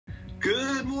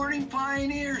Good morning,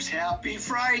 Pioneers. Happy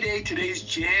Friday. Today's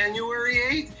January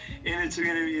 8th, and it's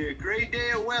going to be a great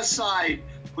day at Westside.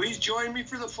 Please join me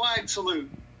for the flag salute.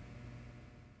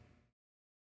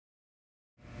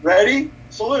 Ready?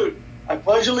 Salute. I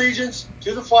pledge allegiance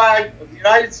to the flag of the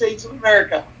United States of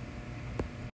America.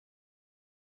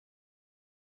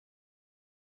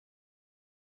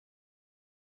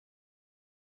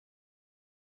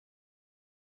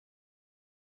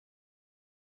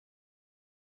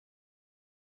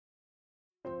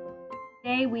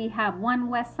 Today we have one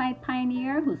Westside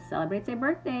Pioneer who celebrates a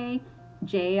birthday.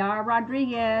 J.R.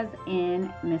 Rodriguez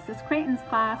in Mrs. Creighton's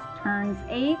class turns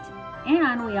 8.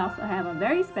 And we also have a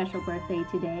very special birthday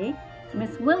today.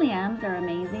 Miss Williams, our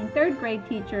amazing 3rd grade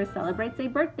teacher, celebrates a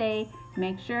birthday.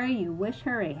 Make sure you wish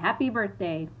her a happy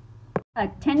birthday.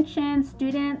 Attention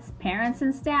students, parents,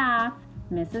 and staff.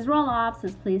 Mrs. Roloffs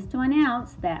is pleased to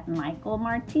announce that Michael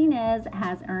Martinez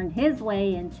has earned his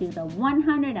way into the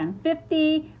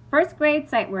 150 First Grade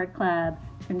Sight Word Club.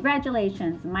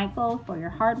 Congratulations, Michael, for your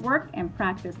hard work and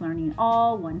practice learning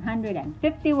all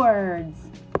 150 words.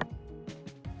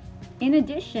 In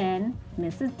addition,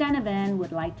 Mrs. Donovan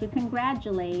would like to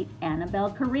congratulate Annabelle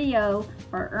Carrillo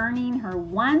for earning her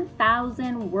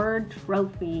 1,000 word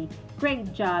trophy.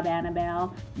 Great job,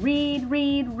 Annabelle. Read,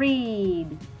 read,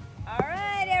 read. All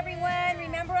right, everyone,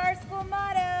 remember our school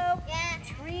motto? Yeah.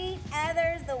 Treat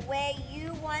others the way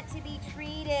you want to be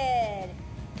treated.